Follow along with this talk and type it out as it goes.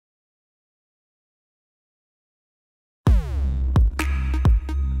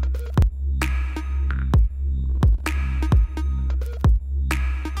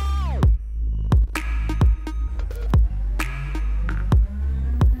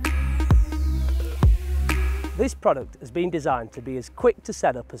This product has been designed to be as quick to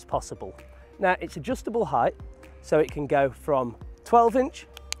set up as possible. Now it's adjustable height, so it can go from 12 inch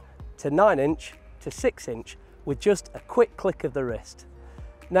to 9 inch to 6 inch with just a quick click of the wrist.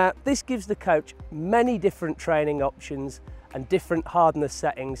 Now this gives the coach many different training options and different hardness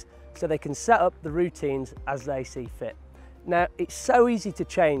settings so they can set up the routines as they see fit. Now it's so easy to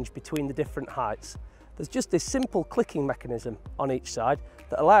change between the different heights. There's just this simple clicking mechanism on each side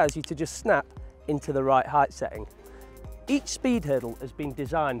that allows you to just snap into the right height setting. Each speed hurdle has been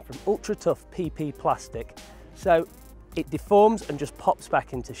designed from ultra tough PP plastic, so it deforms and just pops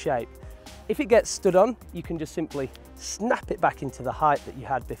back into shape. If it gets stood on, you can just simply snap it back into the height that you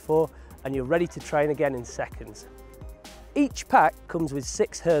had before and you're ready to train again in seconds. Each pack comes with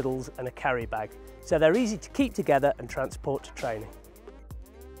 6 hurdles and a carry bag, so they're easy to keep together and transport to training.